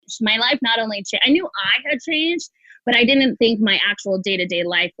changed. My life not only changed, I knew I had changed, but I didn't think my actual day-to-day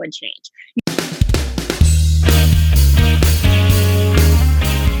life would change.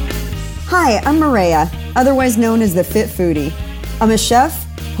 Hi, I'm Maria, otherwise known as the Fit Foodie. I'm a chef,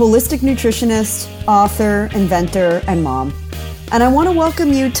 holistic nutritionist, author, inventor, and mom. And I want to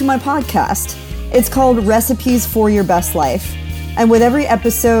welcome you to my podcast. It's called Recipes for Your Best Life. And with every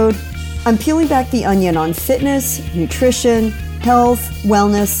episode, I'm peeling back the onion on fitness, nutrition, health,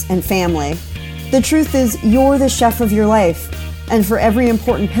 wellness, and family. The truth is, you're the chef of your life. And for every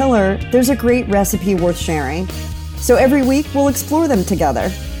important pillar, there's a great recipe worth sharing. So every week, we'll explore them together.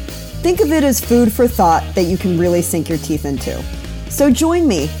 Think of it as food for thought that you can really sink your teeth into. So join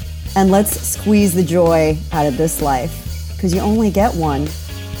me, and let's squeeze the joy out of this life, because you only get one.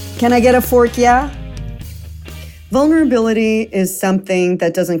 Can I get a fork, yeah? Vulnerability is something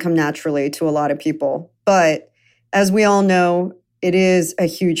that doesn't come naturally to a lot of people, but as we all know, it is a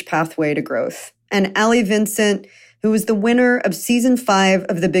huge pathway to growth. And Ali Vincent, who is the winner of season 5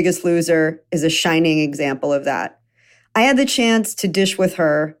 of The Biggest Loser, is a shining example of that. I had the chance to dish with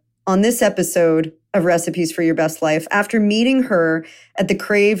her on this episode of Recipes for Your Best Life after meeting her at the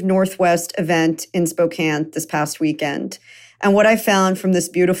Crave Northwest event in Spokane this past weekend. And what I found from this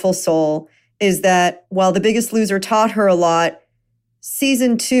beautiful soul is that while The Biggest Loser taught her a lot,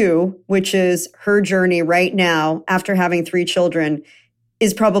 season 2, which is her journey right now after having 3 children,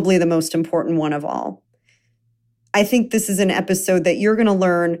 is probably the most important one of all. I think this is an episode that you're going to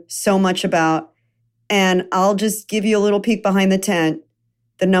learn so much about, and I'll just give you a little peek behind the tent.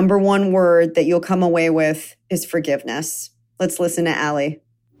 The number one word that you'll come away with is forgiveness. Let's listen to Ali.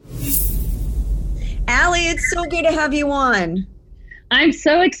 Ali, it's so good to have you on. I'm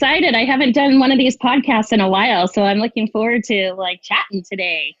so excited. I haven't done one of these podcasts in a while, so I'm looking forward to chatting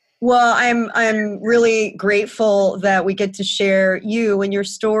today. Well, I'm really grateful that we get to share you and your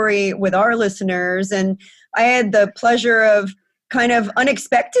story with our listeners. And I had the pleasure of kind of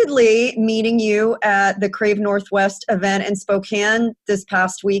unexpectedly meeting you at the Crave Northwest event in Spokane this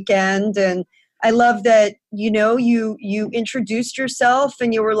past weekend. And I love that, you introduced yourself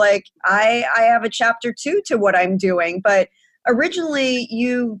and you were like, I have a chapter 2 to what I'm doing. But originally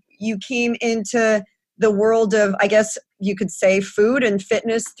you came into the world of, I guess you could say, food and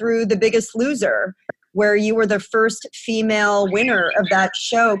fitness through The Biggest Loser, where you were the first female winner of that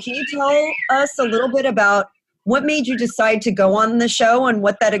show. Can you tell us a little bit about what made you decide to go on the show and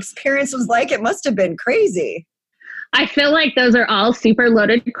what that experience was like? It must have been crazy. I feel like those are all super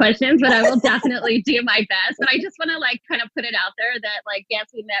loaded questions, but I will definitely do my best. But I just want to kind of put it out there that yes,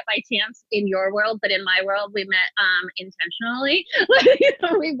 we met by chance in your world, but in my world, we met intentionally.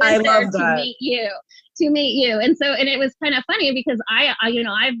 We went there to meet you. And it was kind of funny because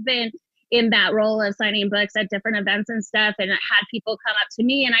I've been in that role of signing books at different events and stuff, and had people come up to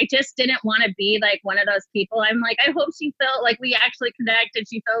me, and I just didn't want to be like one of those people. I'm like, I hope she felt like we actually connected.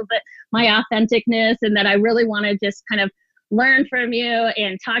 She felt that my authenticness and that I really want to just kind of learn from you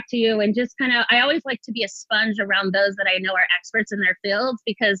and talk to you, and just kind of, I always like to be a sponge around those that I know are experts in their fields,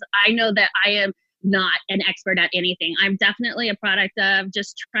 because I know that I am not an expert at anything. I'm definitely a product of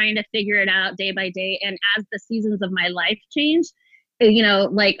just trying to figure it out day by day. And as the seasons of my life change, I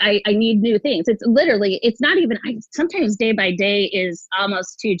need new things. It's not even, sometimes day by day is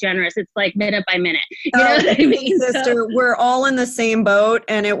almost too generous. It's like minute by minute. You know what I mean? Sister, we're all in the same boat.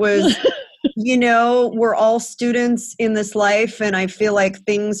 And it was, we're all students in this life. And I feel like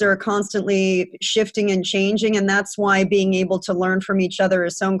things are constantly shifting and changing. And that's why being able to learn from each other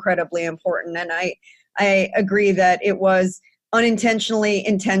is so incredibly important. And I agree that it was unintentionally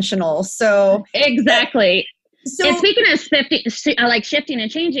intentional. So exactly. So, and speaking of shifting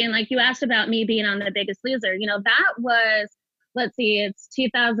and changing, like you asked about me being on The Biggest Loser, that was, it's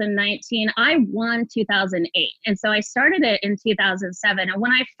 2019. I won 2008. And so I started it in 2007. And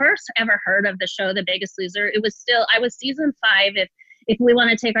when I first ever heard of the show, The Biggest Loser, I was season 5. If we want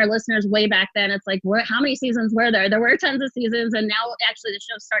to take our listeners way back then, it's like, how many seasons were there? There were tons of seasons. And now actually the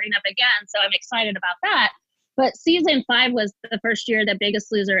show's starting up again. So I'm excited about that. But season 5 was the first year that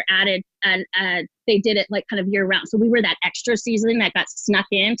Biggest Loser added, and they did it kind of year round. So we were that extra season that got snuck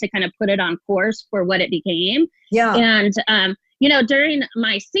in to kind of put it on course for what it became. Yeah. And, during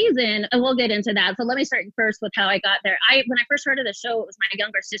my season, and we'll get into that. So let me start first with how I got there. When I first heard of the show, it was my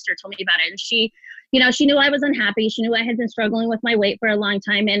younger sister told me about it. And she knew I was unhappy. She knew I had been struggling with my weight for a long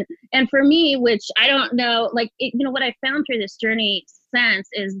time. And for me, which I don't know, what I found through this journey since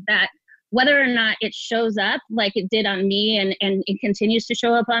is that whether or not it shows up like it did on me and it continues to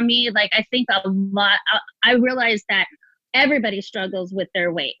show up on me, I think a lot, I realized that everybody struggles with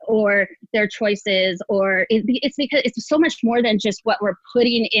their weight or their choices, or it's because it's so much more than just what we're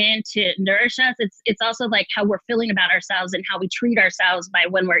putting in to nourish us. It's also like how we're feeling about ourselves and how we treat ourselves by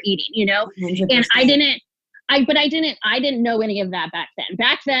when we're eating, you know. 100%. And I didn't know any of that back then.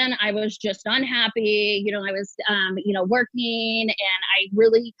 Back then I was just unhappy, you know. I was working, and I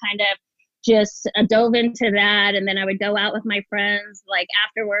really kind of just dove into that. And then I would go out with my friends like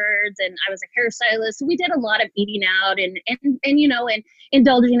afterwards, and I was a hairstylist. So we did a lot of eating out and you know, and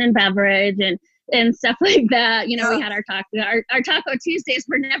indulging in beverage and stuff like that. You know, we had our Taco Tuesdays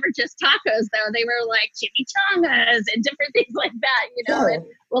were never just tacos though. They were like chimichangas and different things like that, you know, and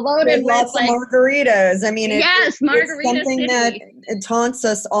loaded with lots of margaritas. I mean, yes, margarita it's something city. that it taunts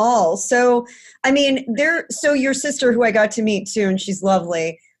us all. So, I mean, so your sister, who I got to meet too, and she's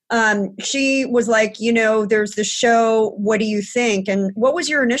lovely. She was like, you know, there's the show. What do you think? And what was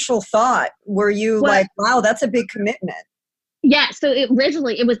your initial thought? Were you like, wow, that's a big commitment? Yeah. So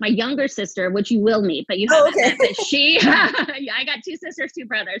originally it was my younger sister, which you will meet, but you haven't met. But she, yeah, I got 2 sisters, 2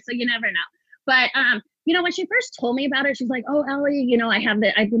 brothers, so you never know. But you know, when she first told me about it, she's like, "Oh, Ellie, you know, I've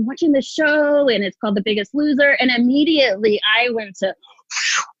been watching this show, and it's called The Biggest Loser." And immediately I went to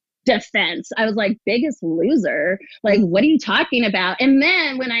defense. I was like, "Biggest Loser? Like, what are you talking about?" And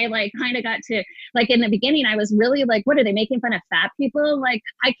then when I like kind of got to like in the beginning, I was really like, "What are they making fun of fat people?" Like,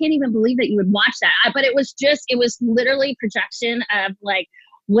 I can't even believe that you would watch that. But it was literally projection of like,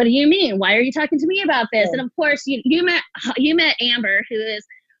 "What do you mean? Why are you talking to me about this?" And of course, you met Amber, who is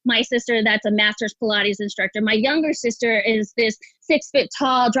my sister, that's a master's Pilates instructor. My younger sister is this 6 foot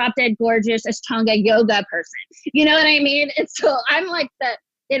tall, drop dead gorgeous Ashtanga yoga person. You know what I mean? And so I'm like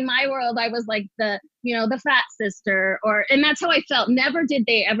in my world, I was like the fat sister, and that's how I felt. Never did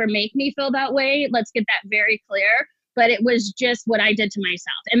they ever make me feel that way. Let's get that very clear. But it was just what I did to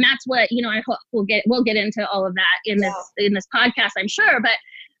myself. And that's what, you know, I hope we'll get into all of that in this podcast, I'm sure. But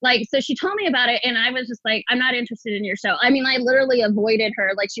like, so she told me about it, and I was just like, "I'm not interested in your show." I mean, I literally avoided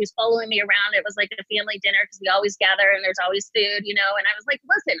her. Like, she was following me around. It was like a family dinner because we always gather and there's always food, you know. And I was like,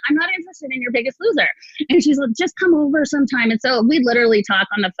 "Listen, I'm not interested in your Biggest Loser." And she's like, "Just come over sometime." And so we literally talk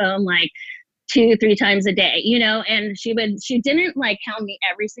on the phone like 2-3 times a day, you know. And she didn't like hound me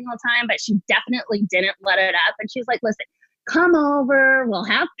every single time, but she definitely didn't let it up. And she's like, "Listen, come over, we'll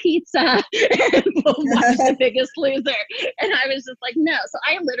have pizza, and we'll watch The Biggest Loser." And I was just like, no. So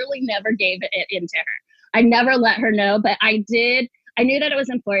I literally never gave it into her. I never let her know, but I did. I knew that it was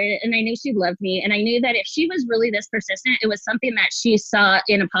important, and I knew she loved me, and I knew that if she was really this persistent, it was something that she saw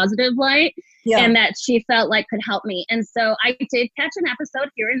in a positive light, and that she felt like could help me. And so I did catch an episode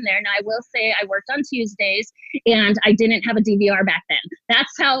here and there. Now I will say I worked on Tuesdays, and I didn't have a DVR back then.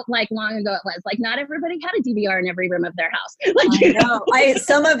 That's how like long ago it was. Like, not everybody had a DVR in every room of their house. Like, you know.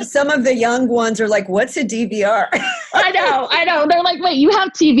 Some of the young ones are like, "What's a DVR?" I know. They're like, "Wait, you have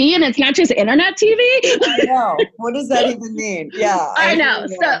TV and it's not just internet TV?" I know. What does that even mean? Yeah. I know.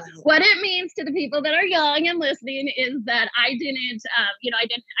 So what it means to the people that are young and listening is that I didn't, I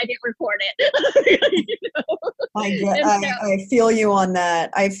didn't record it. You know? I feel you on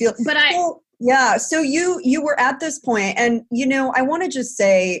that. So you were at this point, and you know, I want to just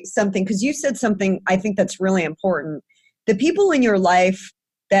say something, because you said something I think that's really important. The people in your life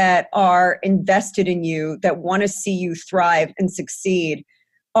that are invested in you, that want to see you thrive and succeed,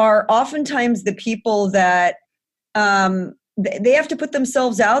 are oftentimes the people that they have to put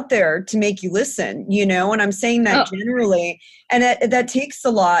themselves out there to make you listen, you know. And I'm saying that generally, and that takes a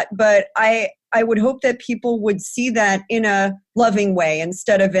lot, but I would hope that people would see that in a loving way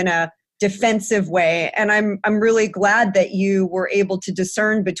instead of in a defensive way. And I'm really glad that you were able to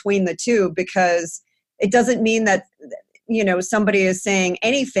discern between the two, because it doesn't mean that, you know, somebody is saying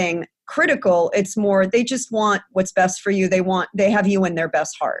anything critical. It's more, they just want what's best for you. They have you in their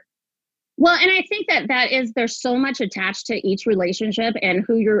best heart. Well, and I think there's so much attached to each relationship and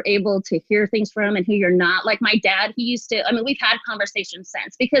who you're able to hear things from and who you're not. Like my dad, we've had conversations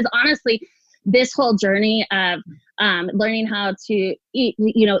since, because honestly, this whole journey of learning how to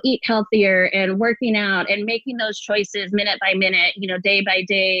eat healthier and working out and making those choices minute by minute, you know, day by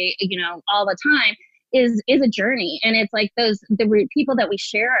day, you know, all the time is a journey. And it's like the people that we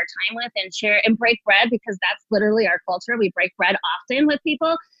share our time with and break bread, because that's literally our culture. We break bread often with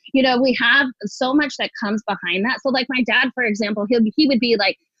people. You know, we have so much that comes behind that. So like my dad, for example, he would be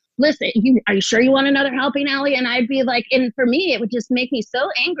like, listen, are you sure you want another helping, Allie? And I'd be like, and for me, it would just make me so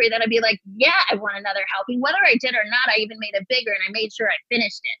angry that I'd be like, yeah, I want another helping. Whether I did or not, I even made it bigger and I made sure I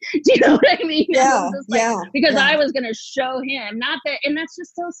finished it. Do you know what I mean? Yeah, because I was going to show him, not that, and that's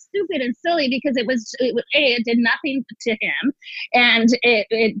just so stupid and silly because it did nothing to him, and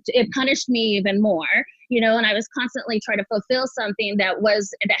it punished me even more. And I was constantly trying to fulfill something that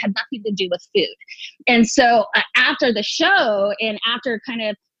had nothing to do with food. And so after the show and after kind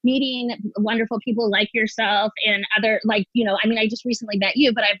of meeting wonderful people like yourself and other, I just recently met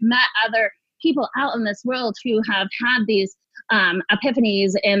you, but I've met other people out in this world who have had these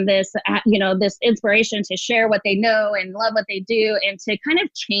epiphanies and this inspiration to share what they know and love what they do and to kind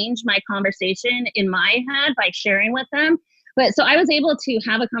of change my conversation in my head by sharing with them. But so I was able to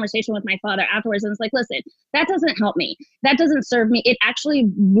have a conversation with my father afterwards, and it's like, listen, that doesn't help me. That doesn't serve me. It actually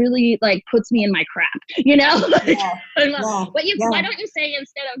really puts me in my crap, Yeah. Why don't you say,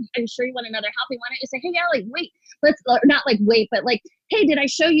 instead of, I'm sure you want another helping, why don't you say, hey, Allie, wait, hey, did I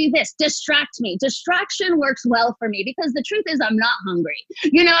show you this? Distract me. Distraction works well for me because the truth is I'm not hungry.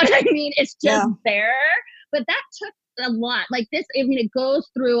 You know what I mean? It's just there. But that took a lot it goes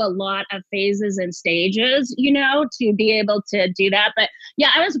through a lot of phases and stages, to be able to do that. But yeah,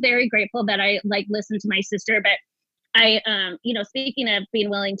 I was very grateful that I listened to my sister. But I, speaking of being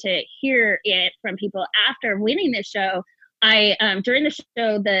willing to hear it from people after winning this show, I, during the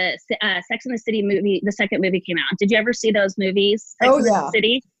show, the Sex and the City movie, the second movie came out. Did you ever see those movies? Sex and the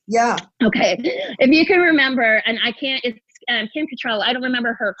City? Yeah. Okay. If you can remember, and I can't, it's Kim Cattrall. I don't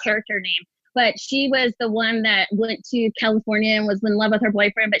remember her character name, but she was the one that went to California and was in love with her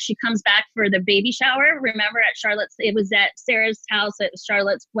boyfriend, but she comes back for the baby shower. Remember at Charlotte's, it was at Sarah's house at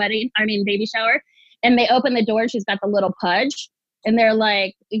Charlotte's baby shower. And they open the door, she's got the little Pudge. And they're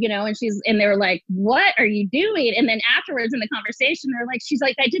like, and they're like, what are you doing? And then afterwards in the conversation, she's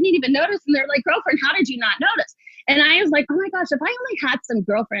like, I didn't even notice. And they're like, girlfriend, how did you not notice? And I was like, oh my gosh, if I only had some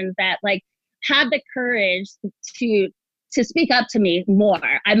girlfriends that had the courage to speak up to me more,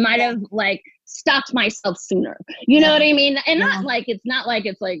 I might have stopped myself sooner. You know what I mean? And it's not like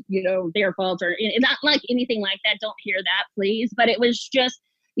their fault or not like anything like that. Don't hear that, please. But it was just,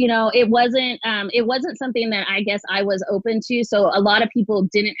 it wasn't something that I guess I was open to. So a lot of people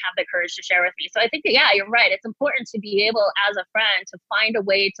didn't have the courage to share with me. So I think that, yeah, you're right. It's important to be able as a friend to find a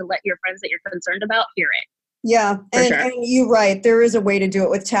way to let your friends that you're concerned about hear it. Yeah. And you're right. There is a way to do it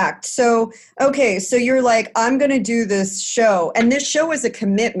with tact. So, okay. So you're like, I'm going to do this show, and this show is a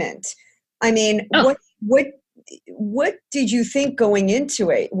commitment. I mean, what did you think going into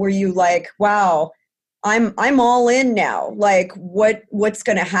it? Were you like, wow, I'm all in now. What's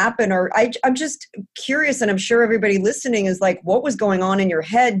going to happen? Or I'm just curious, and I'm sure everybody listening is like, what was going on in your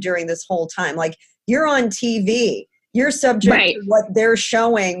head during this whole time? You're on TV, you're subject to what they're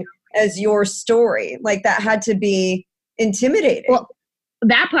showing as your story. That had to be intimidating. Well,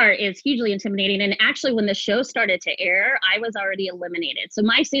 that part is hugely intimidating. And actually, when the show started to air, I was already eliminated. So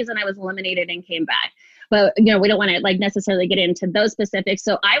my season, I was eliminated and came back. But, we don't want to necessarily get into those specifics.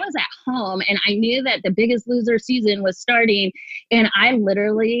 So I was at home and I knew that the Biggest Loser season was starting. And I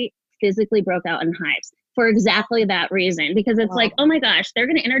literally physically broke out in hives for exactly that reason. Because it's oh my gosh, they're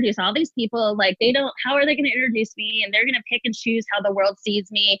going to introduce all these people. How are they going to introduce me? And they're going to pick and choose how the world sees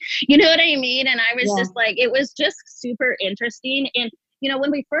me. You know what I mean? And I was just it was just super interesting. And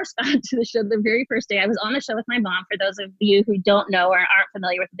when we first got to the show, the very first day, I was on the show with my mom. For those of you who don't know or aren't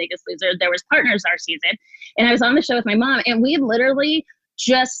familiar with The Biggest Loser, there was Partners our season. And I was on the show with my mom, and we literally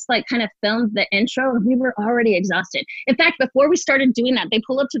just kind of filmed the intro, and we were already exhausted. In fact, before we started doing that, they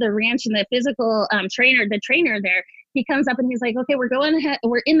pull up to the ranch, and the physical trainer there, he comes up and he's like, okay, we're going ahead.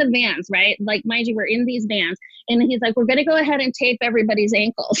 We're in the vans, right? Mind you, we're in these vans. And he's like, we're going to go ahead and tape everybody's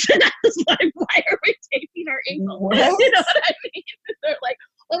ankles. And I was like, why are we taping our ankles? What? You know what I mean? They're like,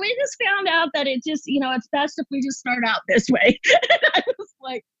 well, we just found out that it just, it's best if we just start out this way. And I was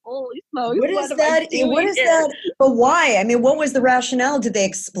like, holy smokes. What is that? But why? I mean, what was the rationale? Did they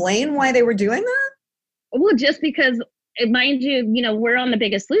explain why they were doing that? Well, just because, mind you, we're on The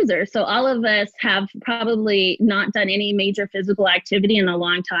Biggest Loser. So all of us have probably not done any major physical activity in a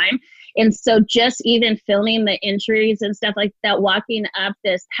long time. And so just even filming the entries and stuff like that, walking up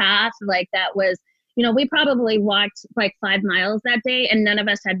this path, that was, we probably walked 5 miles that day, and none of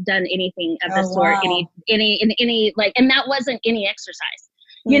us had done anything of the sort, and that wasn't any exercise,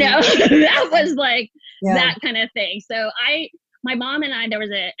 that was that kind of thing. So my mom and I, there was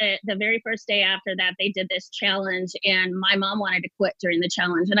the very first day after that, they did this challenge, and my mom wanted to quit during the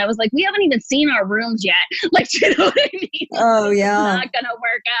challenge. And I was like, we haven't even seen our rooms yet. You know what I mean? Oh, yeah. It's not going to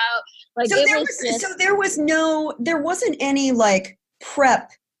work out. So there wasn't any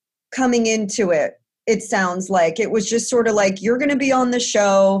prep coming into it. It sounds like it was just sort of like, you're going to be on the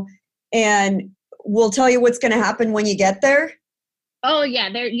show and we'll tell you what's going to happen when you get there. Oh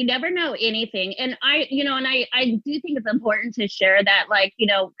yeah, there, you never know anything. And I do think it's important to share that, like,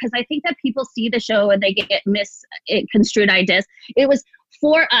 because I think that people see the show and they get misconstrued ideas. It was,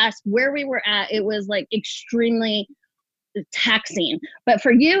 for us, where we were at, it was like extremely taxing, but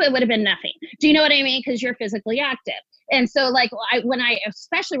for you it would have been nothing. Do you know what I mean? Because you're physically active. And so, like,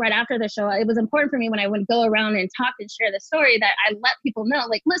 especially right after the show, it was important for me when I would go around and talk and share the story that I let people know,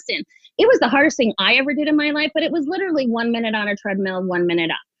 like, listen, it was the hardest thing I ever did in my life, but it was literally 1 minute on a treadmill, 1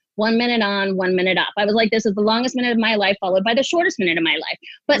 minute up, 1 minute on, 1 minute up. I was like, this is the longest minute of my life, followed by the shortest minute of my life.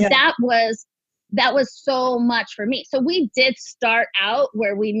 But Yeah. that was so much for me. So we did start out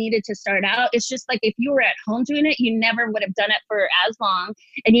where we needed to start out. It's just like, if you were at home doing it, you never would have done it for as long,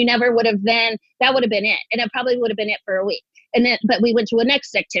 and you never would have then, that would have been it. And it probably would have been it for a week. And then, but we went to a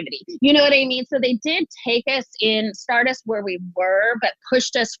next activity. You know what I mean? So they did take us in, start us where we were, but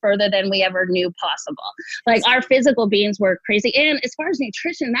pushed us further than we ever knew possible. Like, our physical beings were crazy. And as far as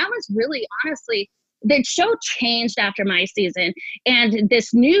nutrition, that was really, honestly, the show changed after my season, and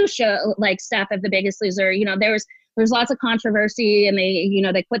this new show, like Staff of The Biggest Loser, there's lots of controversy, and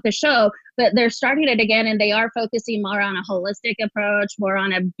they quit the show, but they're starting it again, and they are focusing more on a holistic approach, more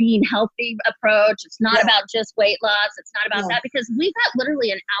on a being healthy approach. It's not about just weight loss. It's not about that, because we got literally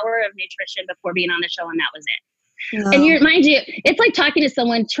an hour of nutrition before being on the show, and that was it. No. And mind you, it's like talking to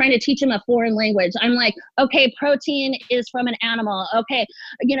someone, trying to teach them a foreign language. I'm like, okay, protein is from an animal. Okay,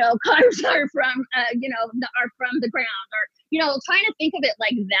 carbs are from, are from the ground, or, trying to think of it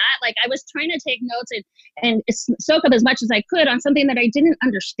like that. Like, I was trying to take notes and soak up as much as I could on something that I didn't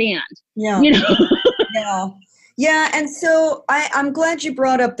understand. Yeah. Yeah. And so I'm glad you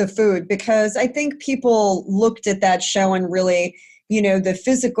brought up the food, because I think people looked at that show and really, the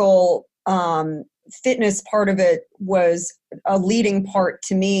physical, fitness part of it was a leading part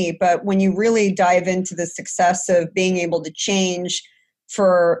to me. But when you really dive into the success of being able to change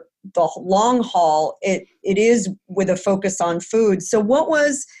for the long haul, it is with a focus on food. So what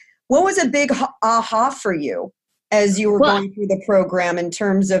was a big aha for you as you were going through the program in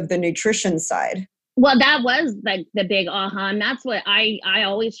terms of the nutrition side? Well, that was like the big aha. And that's what I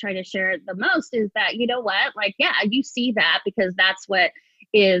always try to share the most, is that, you know what, like, yeah, you see that because that's what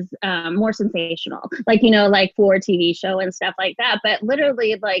is more sensational, like, like for a TV show and stuff like that. But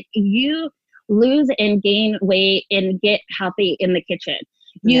literally, like, you lose and gain weight and get healthy in the kitchen.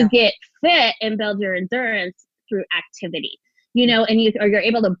 You get fit and build your endurance through activity, and you're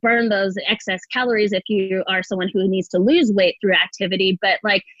able to burn those excess calories if you are someone who needs to lose weight through activity. But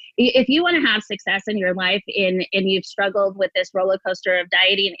like, if you want to have success in your life and you've struggled with this roller coaster of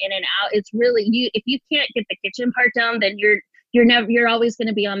dieting in and out, it's really if you can't get the kitchen part down, then you're always going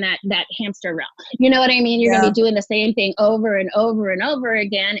to be on that hamster wheel. You know what I mean? You're going to be doing the same thing over and over and over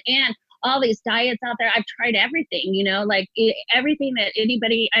again. And all these diets out there, I've tried everything, like everything that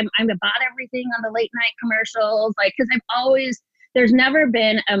anybody, I'm about everything on the late night commercials, like, because there's never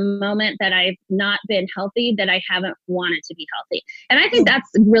been a moment that I've not been healthy that I haven't wanted to be healthy. And I think that's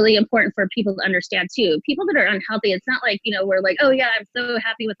really important for people to understand too. People that are unhealthy, it's not like, we're like, oh yeah, I'm so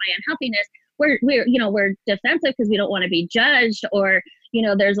happy with my unhealthiness. We're defensive because we don't want to be judged, or,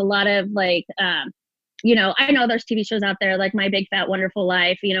 there's a lot of like, I know there's TV shows out there like My Big Fat Wonderful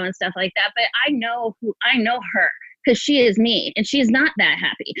Life, and stuff like that. But I know her because she is me, and she's not that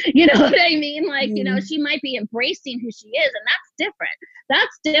happy. You know what I mean? Like, she might be embracing who she is, and that's different.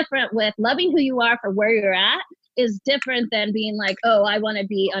 That's different with loving who you are for where you're at, is different than being like, oh, I want to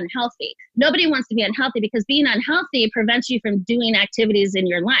be unhealthy. Nobody wants to be unhealthy, because being unhealthy prevents you from doing activities in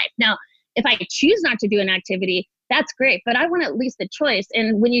your life. Now, if I choose not to do an activity, that's great, but I want at least a choice.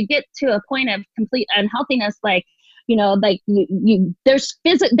 And when you get to a point of complete unhealthiness, like, there's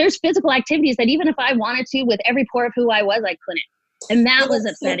physical activities that even if I wanted to, with every pore of who I was, I couldn't. And that was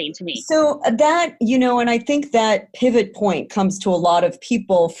upsetting to me. So that, and I think that pivot point comes to a lot of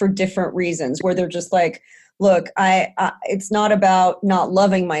people for different reasons, where they're just like, look, it's not about not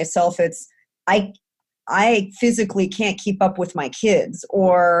loving myself. It's, I physically can't keep up with my kids,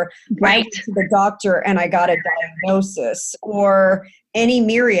 or I went to the doctor and I got a diagnosis, or any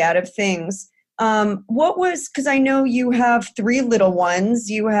myriad of things. Because I know you have 3 little ones,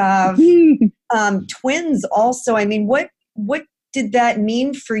 you have twins also. I mean, what did that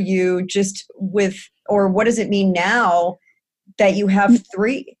mean for you, or what does it mean now that you have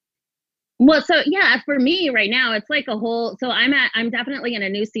 3? Well, so yeah, for me right now, it's like so I'm definitely in a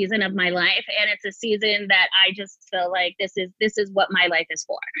new season of my life, and it's a season that I just feel like this is what my life is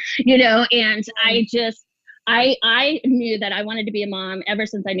for, and I knew that I wanted to be a mom ever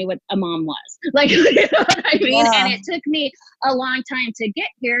since I knew what a mom was. Like, you know what I mean? Yeah. And it took me a long time to get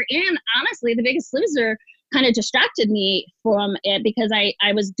here. And honestly, The Biggest Loser kind of distracted me from it because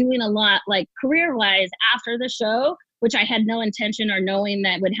I was doing a lot like career wise after the show, which I had no intention or knowing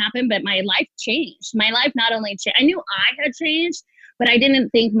that would happen, but my life changed. My life not only changed, I knew I had changed, but I didn't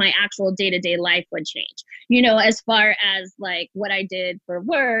think my actual day-to-day life would change, you know, as far as like what I did for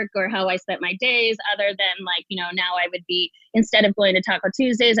work or how I spent my days, other than like, you know, now I would be, instead of going to Taco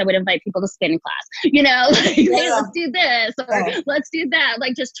Tuesdays, I would invite people to spin class, you know, like, hey, let's do this or let's do that.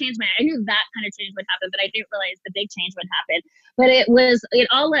 Like just change I knew that kind of change would happen, but I didn't realize the big change would happen. But it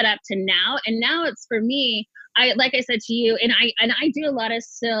all led up to now. And now it's for me, like I said to you, and I do a lot of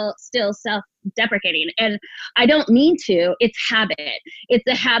still self-deprecating, and I don't mean to. It's habit. It's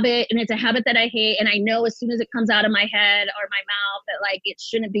a habit, and it's a habit that I hate. And I know as soon as it comes out of my head or my mouth that like it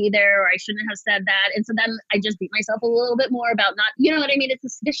shouldn't be there or I shouldn't have said that. And so then I just beat myself a little bit more about not, you know what I mean? It's a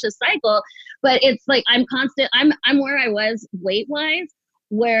vicious cycle, but it's like I'm constant. I'm where I was weight-wise,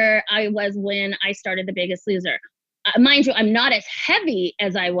 where I was when I started The Biggest Loser. Mind you, I'm not as heavy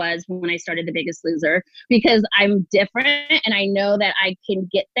as I was when I started The Biggest Loser because I'm different and I know that I can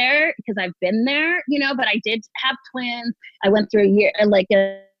get there because I've been there, you know, but I did have twins. I went through a year,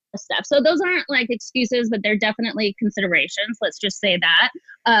 stuff. So those aren't like excuses, but they're definitely considerations. Let's just say that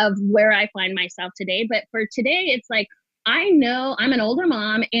of where I find myself today. But for today, it's like, I know I'm an older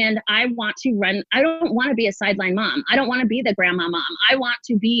mom and I want to run. I don't want to be a sideline mom. I don't want to be the grandma mom. I want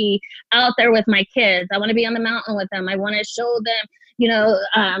to be out there with my kids. I want to be on the mountain with them. I want to show them, you know,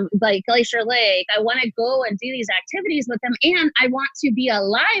 like Glacier Lake. I want to go and do these activities with them. And I want to be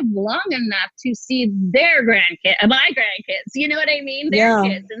alive long enough to see their my grandkids, you know what I mean? Their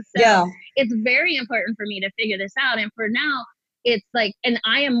kids. And so it's very important for me to figure this out. And for now, it's like, and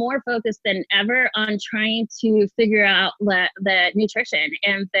I am more focused than ever on trying to figure out the nutrition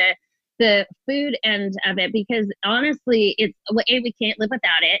and the food end of it, because honestly, it's we can't live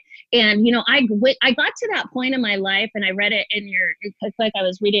without it. And, you know, I got to that point in my life and I read it in your cookbook I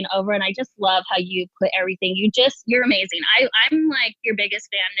was reading over, and I just love how you put everything. You're amazing. I'm like your biggest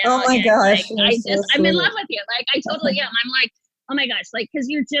fan now. Oh my gosh. Like, I'm in love with you. Like I totally am. I'm like, oh my gosh, like, cause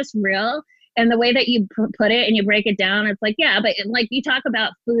you're just real. And the way that you put it and you break it down, it's like, yeah, but like you talk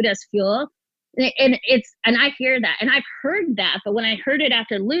about food as fuel, and I hear that, and I've heard that, but when I heard it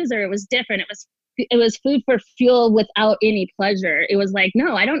after Loser, it was different. It was food for fuel without any pleasure. It was like,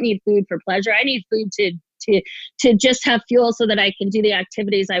 no, I don't need food for pleasure. I need food to just have fuel so that I can do the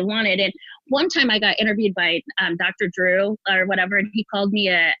activities I wanted. And one time I got interviewed by Dr. Drew or whatever, and he called me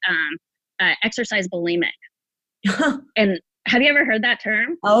a exercise bulimic. And have you ever heard that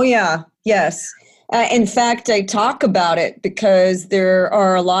term? Oh, yeah. Yes. In fact, I talk about it because there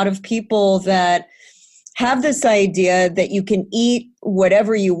are a lot of people that have this idea that you can eat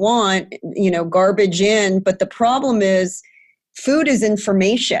whatever you want, you know, garbage in. But the problem is food is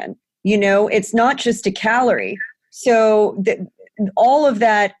information. You know, it's not just a calorie. So all of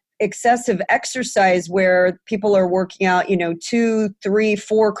that excessive exercise where people are working out, you know, 2, 3,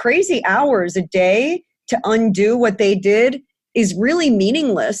 4 crazy hours a day to undo what they did is really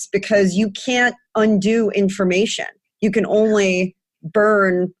meaningless because you can't undo information. You can only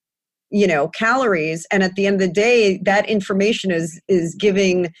burn, you know, calories. And at the end of the day, that information is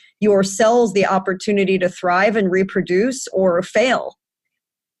giving your cells the opportunity to thrive and reproduce or fail.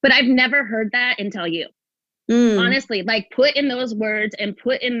 But I've never heard that until you. Honestly, like put in those words and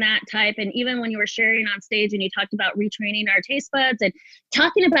put in that type. And even when you were sharing on stage and you talked about retraining our taste buds and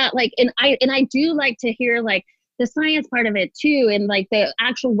talking about like, and I do like to hear like the science part of it too, and like the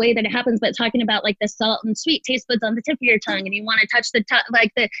actual way that it happens, but talking about like the salt and sweet taste buds on the tip of your tongue, and you want to touch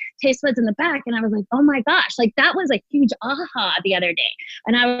like the taste buds in the back. And I was like, oh my gosh, like that was a huge aha the other day.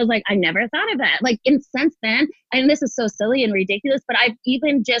 And I was like, I never thought of that. Like since then, and this is so silly and ridiculous, but I've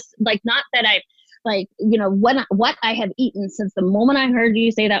even just like, not that I've like, you know, what I have eaten since the moment I heard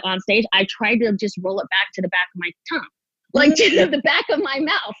you say that on stage, I tried to just roll it back to the back of my tongue. Like to the back of my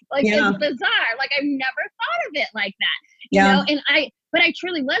mouth. Like it's bizarre. Like I've never thought of it like that. You know, and but I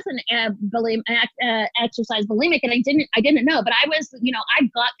truly wasn't exercise bulimic, and I didn't know, but I was, you know, I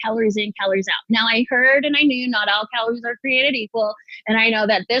got calories in, calories out. Now I heard and I knew not all calories are created equal. And I know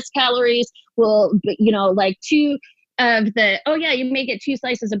that this calories will, you know, like of the, oh yeah, you may get 2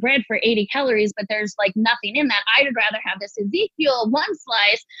 slices of bread for 80 calories, but there's like nothing in that. I'd rather have this Ezekiel 1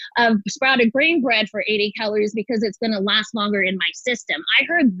 slice of sprouted grain bread for 80 calories because it's going to last longer in my system. I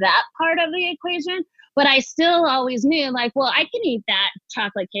heard that part of the equation, but I still always knew like, well, I can eat that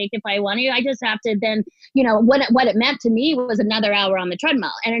chocolate cake if I want to. I just have to then, you know, what it meant to me was another hour on the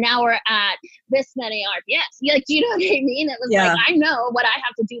treadmill and an hour at this many RPS. Like, do you know what I mean? It was like, I know what I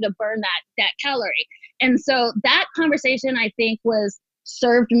have to do to burn that calorie. And so that conversation, I think,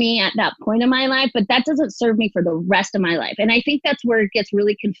 served me at that point in my life, but that doesn't serve me for the rest of my life. And I think that's where it gets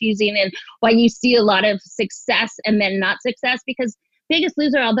really confusing and why you see a lot of success and then not success, because Biggest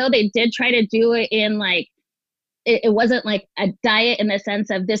Loser, although they did try to do it in like, it wasn't like a diet in the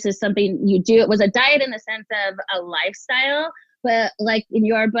sense of this is something you do. It was a diet in the sense of a lifestyle. But like in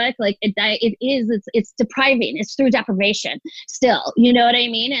your book, like a diet, it's depriving. It's through deprivation still, you know what I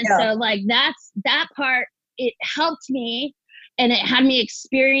mean? And so like that part, it helped me and it had me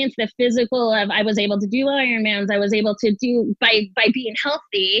experience the physical of, I was able to do Ironmans. I was able to do by being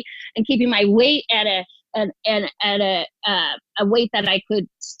healthy and keeping my weight at a weight that I could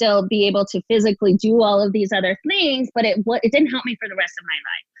still be able to physically do all of these other things, but it didn't help me for the rest of my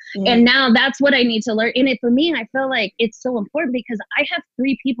life. Mm-hmm. And now that's what I need to learn. And for me, I feel like it's so important because I have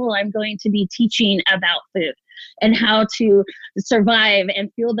 3 people I'm going to be teaching about food and how to survive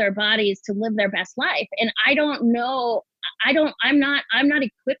and fuel their bodies to live their best life. And I don't know, I'm not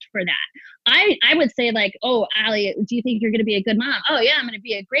equipped for that. I would say like, oh, Allie, do you think you're going to be a good mom? Oh yeah, I'm going to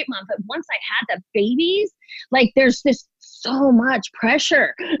be a great mom. But once I had the babies, like there's this so much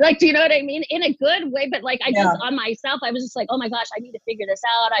pressure. Like, do you know what I mean? In a good way, but like I just on myself, I was just like, oh my gosh, I need to figure this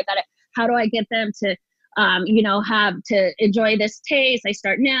out. How do I get them to, have to enjoy this taste? I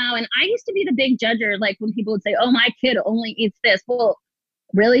start now. And I used to be the big judger. Like when people would say, oh, my kid only eats this. Well,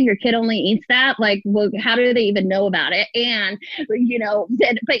 really, your kid only eats that? Like, well, how do they even know about it? And, but you know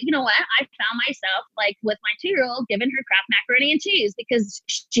what? I found myself like with my 2-year-old giving her Kraft macaroni and cheese because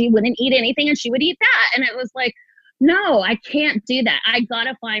she wouldn't eat anything and she would eat that. And it was like, no, I can't do that. I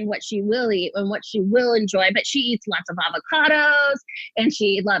gotta find what she will eat and what she will enjoy. But she eats lots of avocados and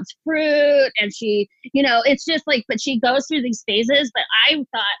she loves fruit and she, it's just like, but she goes through these phases. But I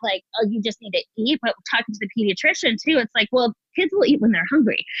thought like, oh, you just need to eat. But talking to the pediatrician too, it's like, well, kids will eat when they're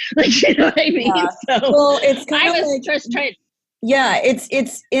hungry. Like, you know what I mean? Yeah. So well, it's kind I of was like, just trying. Yeah,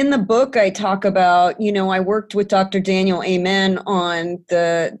 it's in the book. I talk about, I worked with Dr. Daniel Amen on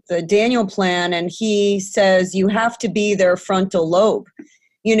the Daniel plan, and he says you have to be their frontal lobe.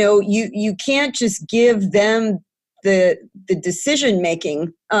 You can't just give them the decision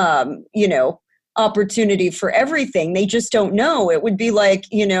making, opportunity for everything. They just don't know. It would be like,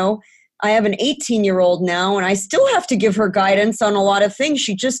 I have an 18-year-old now, and I still have to give her guidance on a lot of things.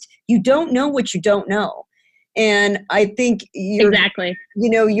 You don't know what you don't know. And I think you're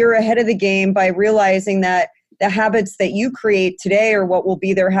ahead of the game by realizing that the habits that you create today are what will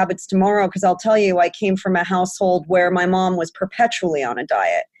be their habits tomorrow. Because I'll tell you, I came from a household where my mom was perpetually on a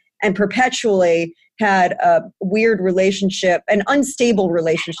diet and perpetually had a weird relationship, an unstable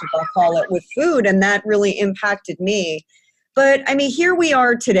relationship, I'll call it, with food. And that really impacted me. But I mean, here we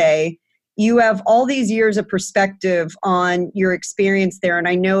are today. You have all these years of perspective on your experience there. And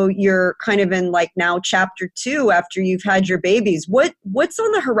I know you're kind of in like now chapter 2 after you've had your babies. What's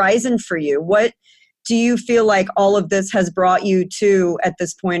on the horizon for you? What do you feel like all of this has brought you to at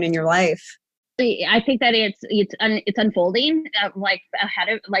this point in your life? I think that it's unfolding like ahead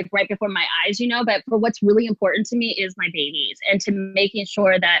of, like right before my eyes, but for what's really important to me is my babies and to making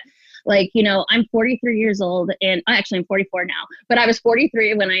sure that I'm 43 years old and actually I'm 44 now, but I was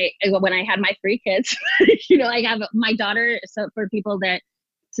 43 when I had my 3 kids. I have my daughter. So for people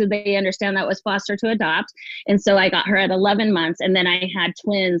so they understand that was foster to adopt. And so I got her at 11 months and then I had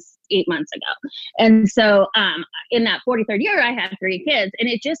twins 8 months ago. And so in that 43rd year, I had 3 kids and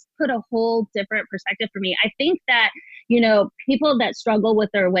it just put a whole different perspective for me. I think that, people that struggle with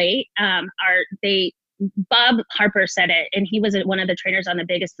their weight Bob Harper said it, and he was one of the trainers on The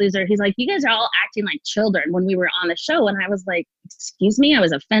Biggest Loser. He's like, you guys are all acting like children when we were on the show. And I was like, excuse me, I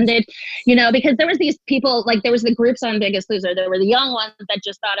was offended, because there was these people, like there was the groups on Biggest Loser. There were the young ones that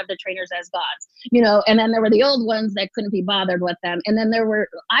just thought of the trainers as gods, and then there were the old ones that couldn't be bothered with them. And then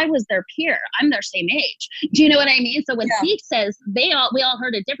I was their peer. I'm their same age. Do you know what I mean? So when he says we all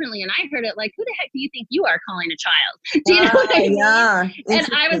heard it differently, and I heard it like, who the heck do you think you are calling a child? Do you know what I mean? Yeah. And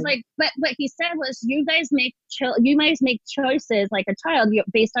I was like, but what he said was, you guys make choices like a child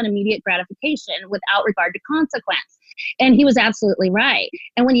based on immediate gratification without regard to consequence. And he was absolutely right.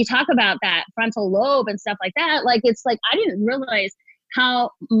 And when you talk about that frontal lobe and stuff like that, like it's like I didn't realize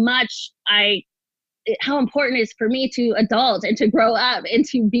how much I how important it is for me to adult and to grow up and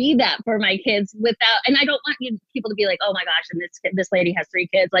to be that for my kids without, and I don't want people to be like, oh my gosh, and this lady has 3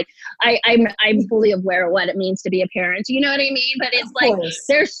 kids. Like I'm fully aware of what it means to be a parent. You know what I mean? But it's like,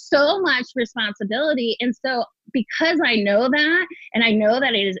 there's so much responsibility. And so because I know that, and I know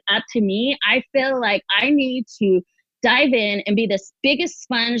that it is up to me, I feel like I need to dive in and be this biggest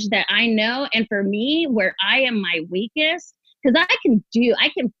sponge that I know. And for me, where I am my weakest, because I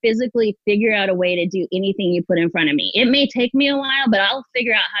can physically figure out a way to do anything you put in front of me. It may take me a while, but I'll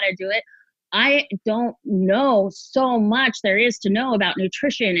figure out how to do it. I don't know so much there is to know about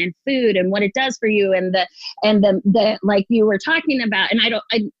nutrition and food and what it does for you, and the like you were talking about. And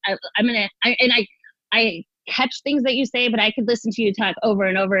I catch things that you say, but I could listen to you talk over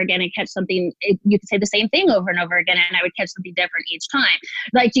and over again and catch something. You could say the same thing over and over again, and I would catch something different each time.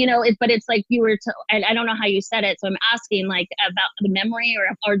 Like, you know, but it's like you were, I don't know how you said it. So I'm asking like about the memory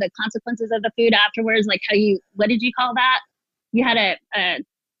or the consequences of the food afterwards. Like what did you call that? You had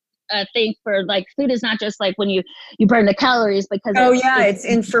a thing for like, food is not just like when you burn the calories, because it's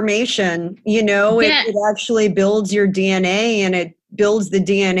information, you know, it actually builds your DNA, and it builds the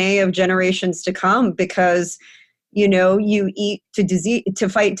DNA of generations to come, because, you know, you eat to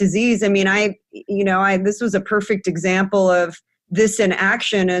fight disease. I mean, this was a perfect example of this in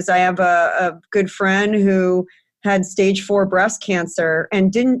action, as I have a good friend who had stage 4 breast cancer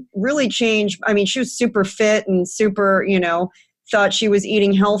and didn't really change. I mean, she was super fit and super, you know, thought she was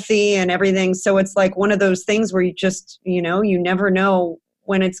eating healthy and everything. So it's like one of those things where you just, you know, you never know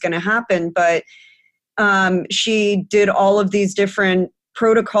when it's going to happen. But she did all of these different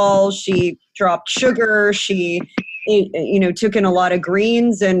protocols. She dropped sugar. She ate, you know, took in a lot of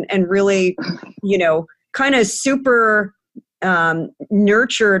greens and really, you know, kind of super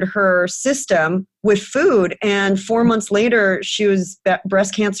nurtured her system with food. And 4 months later, she was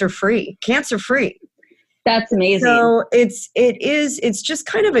breast cancer free. That's amazing. So it's just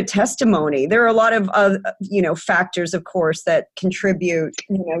kind of a testimony. There are a lot of you know, factors, of course, that contribute,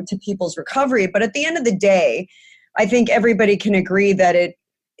 you know, to people's recovery. But at the end of the day, I think everybody can agree that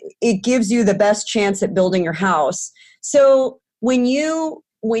it gives you the best chance at building your house. So when you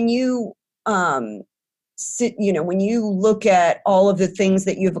sit, you know, when you look at all of the things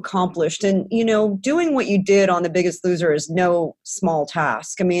that you've accomplished, and, you know, doing what you did on The Biggest Loser is no small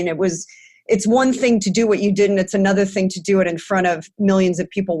task. I mean, it's one thing to do what you did, and it's another thing to do it in front of millions of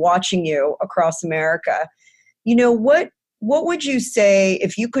people watching you across America. You know, what would you say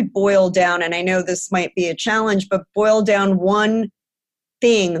if you could boil down, and I know this might be a challenge, but boil down one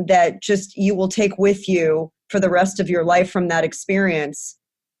thing that just you will take with you for the rest of your life from that experience?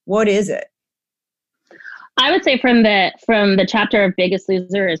 What is it? I would say from the chapter of Biggest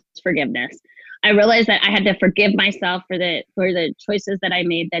Loser is forgiveness. I realized that I had to forgive myself for the choices that I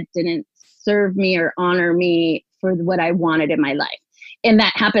made that didn't serve me or honor me for what I wanted in my life. And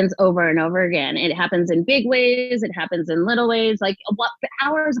that happens over and over again. It happens in big ways. It happens in little ways. Like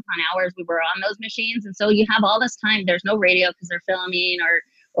hours upon hours we were on those machines. And so you have all this time. There's no radio because they're filming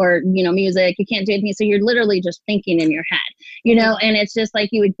or, you know, music. You can't do anything. So you're literally just thinking in your head, you know, and it's just like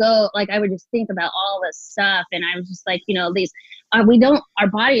you would go, like I would just think about all this stuff. And I was just like, you know, our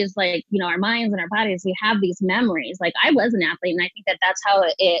bodies, like, you know, our minds and our bodies, we have these memories. Like I was an athlete, and I think that's how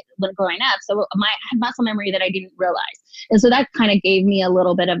it went growing up. So I had muscle memory that I didn't realize. And so that kind of gave me a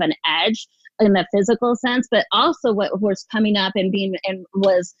little bit of an edge in the physical sense, but also what was coming up and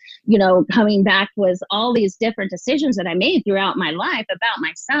was, you know, coming back was all these different decisions that I made throughout my life about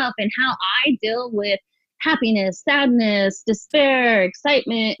myself and how I deal with happiness, sadness, despair,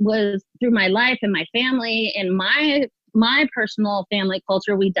 excitement was through my life and my family and my personal family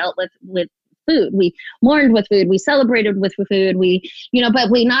culture. We dealt with food. We mourned with food. We celebrated with food. We, you know, but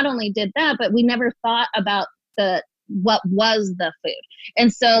we not only did that, but we never thought about what was the food.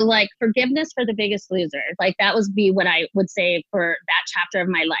 And so like forgiveness for The Biggest Loser, like that would be what I would say for that chapter of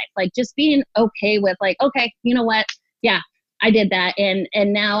my life. Like just being okay with like, okay, you know what? Yeah, I did that. And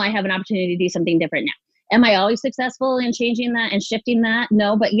now I have an opportunity to do something different now. Am I always successful in changing that and shifting that?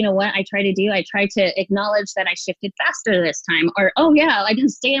 No, but you know what I try to do? I try to acknowledge that I shifted faster this time, or, oh yeah, I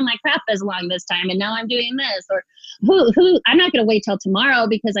didn't stay in my crap as long this time and now I'm doing this, or I'm not going to wait till tomorrow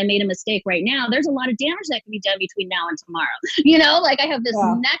because I made a mistake right now. There's a lot of damage that can be done between now and tomorrow. You know, like I have this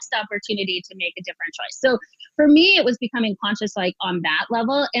next opportunity to make a different choice. So for me, it was becoming conscious like on that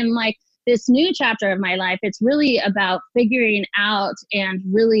level. And like this new chapter of my life, it's really about figuring out and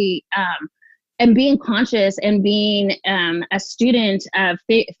really, and being conscious and being a student of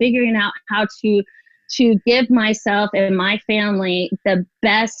figuring out how to to give myself and my family the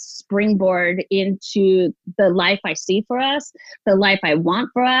best springboard into the life I see for us, the life I want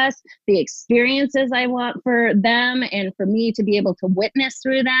for us, the experiences I want for them, and for me to be able to witness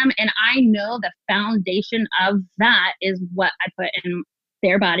through them. And I know the foundation of that is what I put in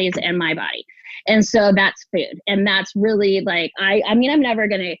their bodies and my body. And so that's food. And that's really like, I mean, I'm never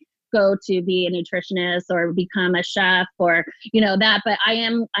going to go to be a nutritionist or become a chef or that, but I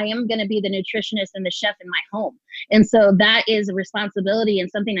am going to be the nutritionist and the chef in my home. And so that is a responsibility and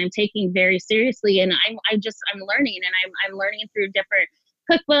something I'm taking very seriously. And I'm learning, and I'm learning through different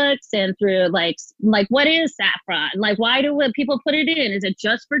cookbooks and through like what is saffron, like why do people put it in, is it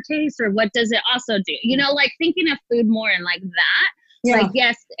just for taste, or what does it also do, like thinking of food more and like that. Yeah. Like,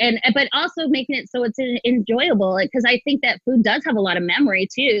 yes. But also making it so it's enjoyable. Like, cause I think that food does have a lot of memory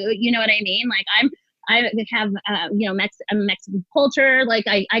too. You know what I mean? Like I have, Mexican culture. Like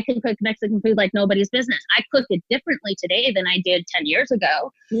I can cook Mexican food like nobody's business. I cook it differently today than I did 10 years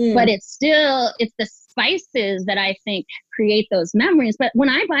ago, but it's the spices that I think create those memories. But when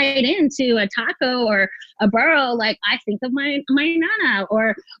I bite into a taco or a burro, like I think of my nana,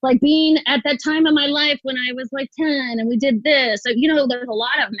 or like being at that time of my life when I was like 10 and we did this. So, there's a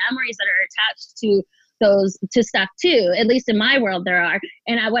lot of memories that are attached to stuff too, at least in my world there are.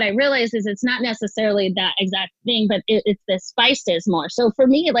 And what I realized is it's not necessarily that exact thing, but it's the spices more. So for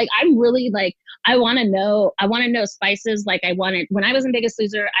me, like, I'm really like, I want to know spices. Like when I was in Biggest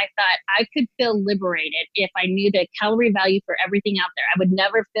Loser, I thought I could feel liberated if I knew the calorie value for everything out there. I would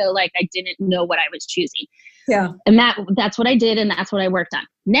never feel like I didn't know what I was choosing. Yeah. And that's what I did. And that's what I worked on.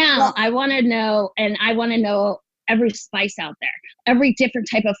 Now I want to know every spice out there, every different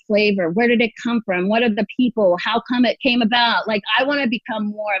type of flavor. Where did it come from? What are the people? How come it came about? Like, I want to become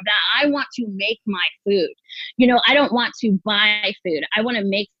more of that. I want to make my food. I don't want to buy food. I want to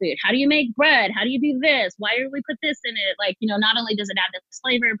make food. How do you make bread? How do you do this? Why do we put this in it? Like, not only does it add this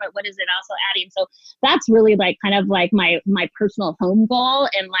flavor, but what is it also adding? So that's really like kind of like my personal home goal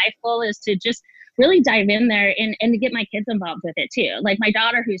and life goal is to just really dive in there and to get my kids involved with it too. Like my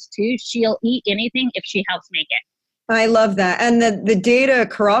daughter, who's 2, she'll eat anything if she helps make it. I love that. And the data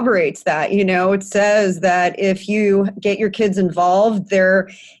corroborates that. It says that if you get your kids involved, they're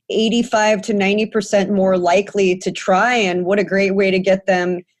 85 to 90% more likely to try. And what a great way to get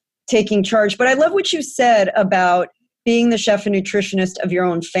them taking charge. But I love what you said about being the chef and nutritionist of your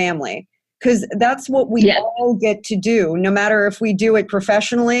own family, because that's what we all get to do, no matter if we do it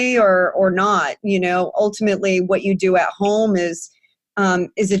professionally or not. Ultimately what you do at home is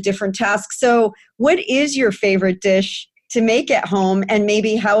a different task. So what is your favorite dish to make at home, and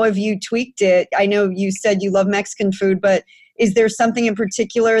maybe how have you tweaked it? I know you said you love Mexican food, but is there something in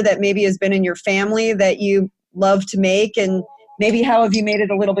particular that maybe has been in your family that you love to make, and maybe how have you made it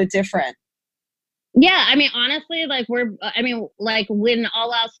a little bit different? Yeah, I mean, honestly, like like when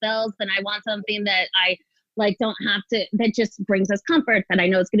all else fails, then I want something that I like don't have to, that just brings us comfort, that I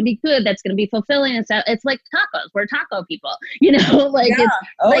know it's going to be good, that's going to be fulfilling. And so it's like tacos. We're taco people, like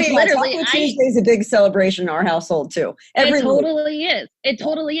it's literally Taco Tuesday is a big celebration in our household too. It totally is. It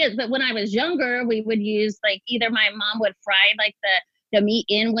totally is. But when I was younger, we would use like either my mom would fry like the meat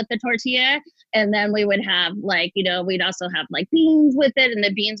in with the tortilla, and then we would have like, we'd also have like beans with it, and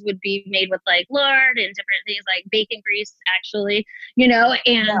the beans would be made with like lard and different things like bacon grease actually, and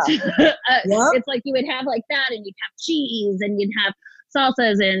it's like you would have like that, and you'd have cheese, and you'd have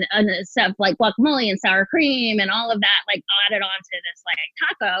salsas and stuff like guacamole and sour cream and all of that like added on to this like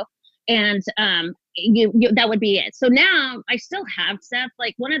taco. And that would be it. So now I still have stuff.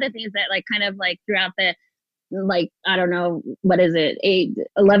 Like one of the things that like kind of like throughout the like, I don't know, what is it,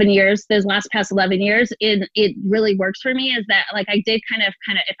 11 years, those past 11 years, it really works for me is that like I did kind of,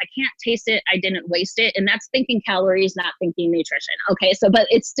 if I can't taste it, I didn't waste it. And that's thinking calories, not thinking nutrition. Okay. So, but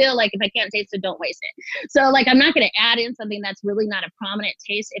it's still like, if I can't taste it, don't waste it. So like, I'm not going to add in something that's really not a prominent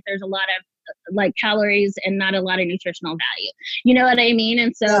taste if there's a lot of like calories and not a lot of nutritional value. You know what I mean?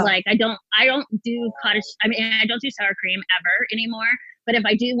 And so like, I don't do I don't do sour cream ever anymore. But if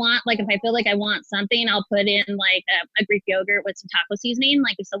I do want, like, if I feel like I want something, I'll put in like a Greek yogurt with some taco seasoning.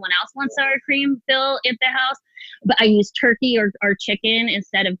 Like if someone else wants sour cream fill at the house, but I use turkey or chicken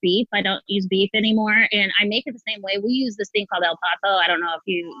instead of beef. I don't use beef anymore. And I make it the same way. We use this thing called El Paso. I don't know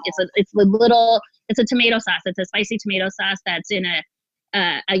if it's a tomato sauce. It's a spicy tomato sauce that's in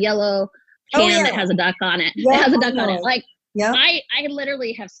a yellow can that has a duck on it. Yeah, it has a duck on it. Like, Yeah. I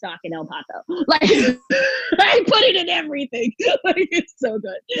literally have stock in El Paso. Like I put it in everything. Like it's so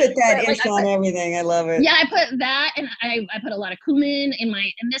good. Put that But, like, ish on everything. I love it. yeah, I put that, and I put a lot of cumin in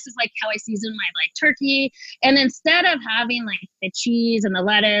my, and this is like how I season my like turkey. And instead of having like the cheese and the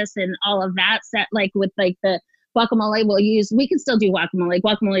lettuce and all of that set, like with like the guacamole, we can still do guacamole.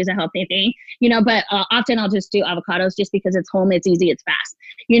 Guacamole is a healthy thing, but often I'll just do avocados just because it's home, it's easy, it's fast,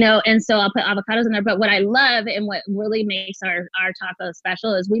 and so I'll put avocados in there. But what I love and what really makes our taco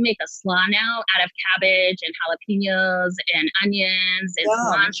special is we make a slaw now out of cabbage and jalapenos and onions and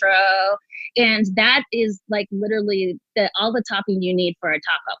cilantro. And that is like literally all the topping you need for a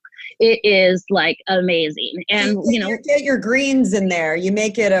taco. It is like amazing. And, you get your greens in there. You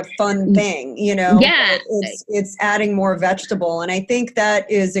make it a fun thing, Yeah. It's adding more vegetable. And I think that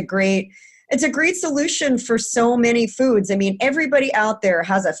is it's a great solution for so many foods. I mean, everybody out there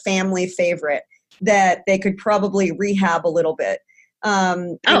has a family favorite that they could probably rehab a little bit.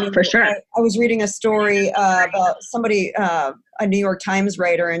 For sure. I was reading a story about somebody, a New York Times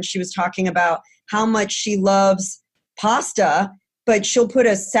writer, and she was talking about how much she loves pasta, but she'll put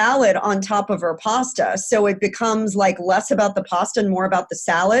a salad on top of her pasta. So it becomes like less about the pasta and more about the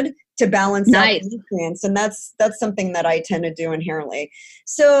salad to balance out the nutrients. And that's something that I tend to do inherently.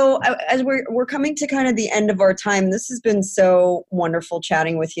 So as we're coming to kind of the end of our time, this has been so wonderful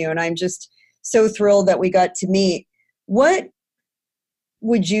chatting with you. And I'm just so thrilled that we got to meet. What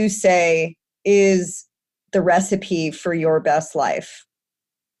would you say is the recipe for your best life?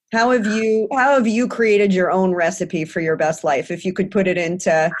 How have you created your own recipe for your best life? If you could put it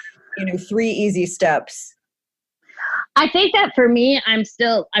into, 3 easy steps. I think that for me, I'm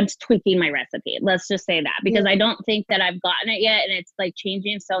tweaking my recipe. Let's just say that, because I don't think that I've gotten it yet, and it's like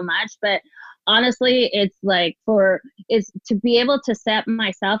changing so much. But honestly, it's like is to be able to set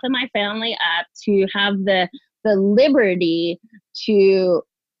myself and my family up to have the liberty to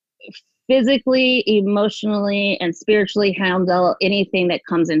physically, emotionally, and spiritually handle anything that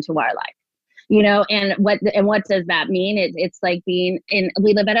comes into our life. And what does that mean? It's like we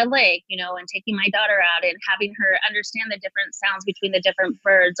live at a lake, and taking my daughter out and having her understand the different sounds between the different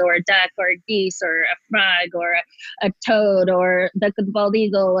birds, or a duck or a geese or a frog or a toad or the bald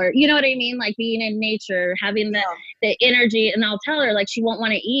eagle, or you know what I mean? Like being in nature, having the energy. And I'll tell her like she won't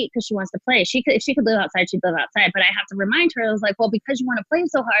want to eat because she wants to play. If she could live outside, she'd live outside. But I have to remind her, I was like, well, because you want to play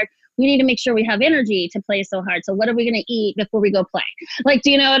so hard, we need to make sure we have energy to play so hard. So what are we going to eat before we go play? Like,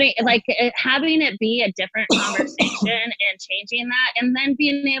 do you know what I mean? Like having it be a different conversation and changing that, and then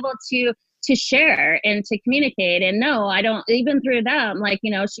being able to share and to communicate. And no, I don't, even through them, like,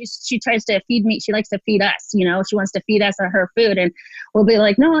 she tries to feed me. She likes to feed us, she wants to feed us her food, and we'll be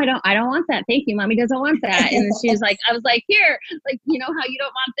like, no, I don't want that. Thank you. Mommy doesn't want that. And she's like, I was like, here, like, how you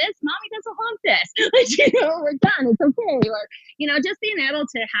don't want this? Mommy doesn't want this. Like, we're done. It's okay. Or, just being able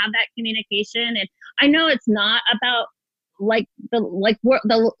to have that communication. And I know it's not about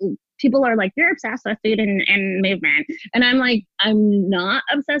the people are like, you're obsessed with food and movement. And I'm like, I'm not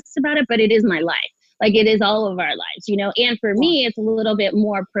obsessed about it, but it is my life. Like it is all of our lives, and for me, it's a little bit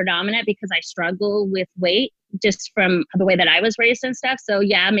more predominant because I struggle with weight just from the way that I was raised and stuff. So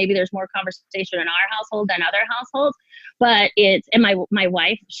yeah, maybe there's more conversation in our household than other households, but and my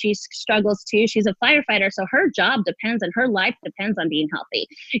wife, she struggles too. She's a firefighter. So her job depends and her life depends on being healthy,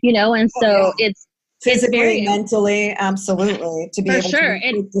 and so it's, physically, mentally, absolutely, to be able to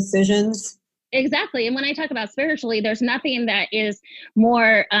make decisions. Exactly. And when I talk about spiritually, there's nothing that is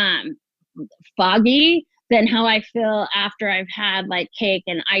more foggy than how I feel after I've had like cake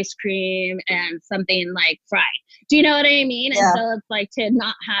and ice cream and something like fried. Do you know what I mean? Yeah. And so it's like to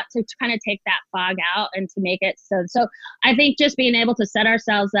not have to kind of take that fog out and to make it so I think just being able to set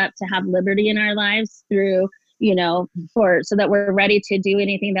ourselves up to have liberty in our lives through so that we're ready to do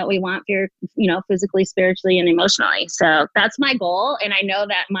anything that we want for, physically, spiritually, and emotionally. So that's my goal. And I know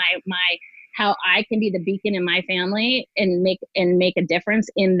that how I can be the beacon in my family and make a difference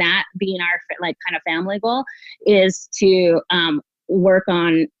in that being our like kind of family goal is to work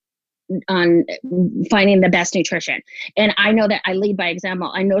on finding the best nutrition. And I know that I lead by example.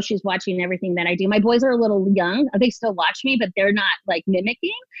 I know she's watching everything that I do. My boys are a little young. They still watch me, but they're not like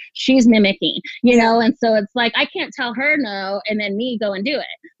mimicking. She's mimicking, and so it's like, I can't tell her no and then me go and do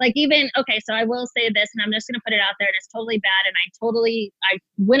it. Like so I will say this, and I'm just going to put it out there, and it's totally bad. And I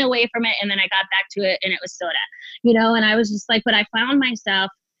went away from it, and then I got back to it, and it was soda, and I was just like, but I found myself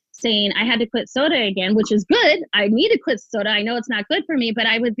saying I had to quit soda again, which is good. I need to quit soda. I know it's not good for me, but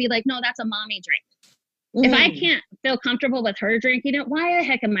I would be like, no, that's a mommy drink. If I can't feel comfortable with her drinking it, why the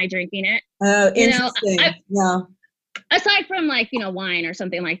heck am I drinking it? Interesting. Yeah. Aside from like, wine or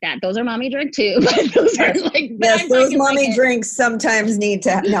something like that, those are mommy drink too. But those are like, yes, those mommy drinks sometimes need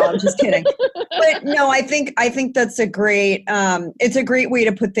to. No, I'm just kidding. But no, I think that's a great. It's a great way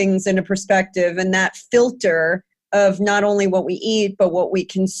to put things into perspective, and that filter of not only what we eat but what we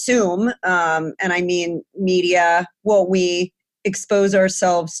consume, and I mean media, what we expose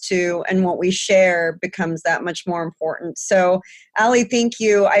ourselves to, and what we share becomes that much more important. So, Ali, thank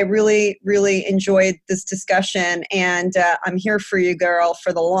you. I really, really enjoyed this discussion, and I'm here for you, girl,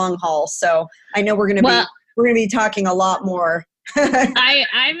 for the long haul. So I know we're gonna be talking a lot more.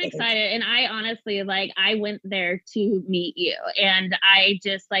 I'm excited, and I honestly I went there to meet you, and I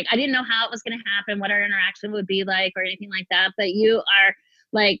just I didn't know how it was going to happen, what our interaction would be like, or anything like that. But you are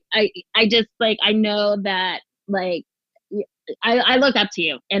I just I know that I look up to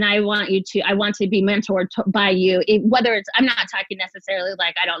you, and I want to be mentored by you, whether it's, I'm not talking necessarily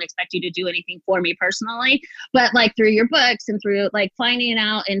I don't expect you to do anything for me personally, but through your books and through finding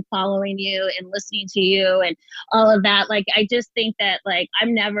out and following you and listening to you and all of that. I just think that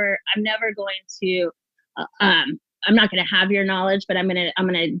I'm never going to, I'm not going to have your knowledge, but I'm going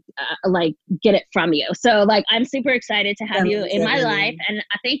to get it from you. So I'm super excited to have you in my life. And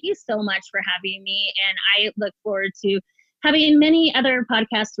thank you so much for having me. And I look forward to having many other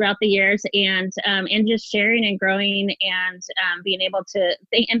podcasts throughout the years, and just sharing and growing, and being able to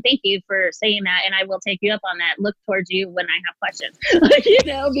thank you for saying that. And I will take you up on that. Look towards you when I have questions,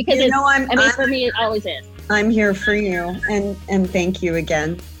 because for me, it always is. I'm here for you, and thank you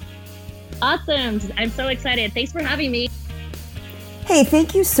again. Awesome. I'm so excited. Thanks for having me. Hey,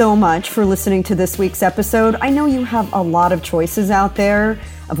 thank you so much for listening to this week's episode. I know you have a lot of choices out there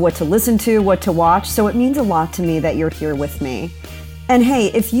of what to listen to, what to watch, so it means a lot to me that you're here with me. And hey,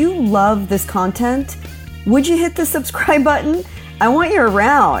 if you love this content, would you hit the subscribe button? I want you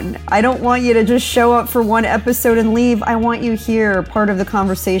around. I don't want you to just show up for one episode and leave. I want you here, part of the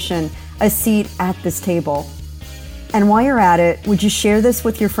conversation, a seat at this table. And while you're at it, would you share this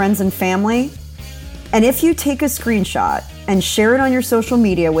with your friends and family? And if you take a screenshot and share it on your social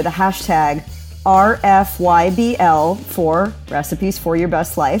media with a hashtag RFYBL for Recipes for Your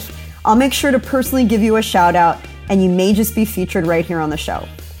Best Life, I'll make sure to personally give you a shout out, and you may just be featured right here on the show.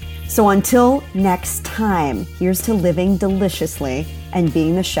 So until next time, here's to living deliciously and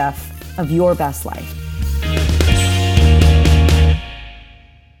being the chef of your best life.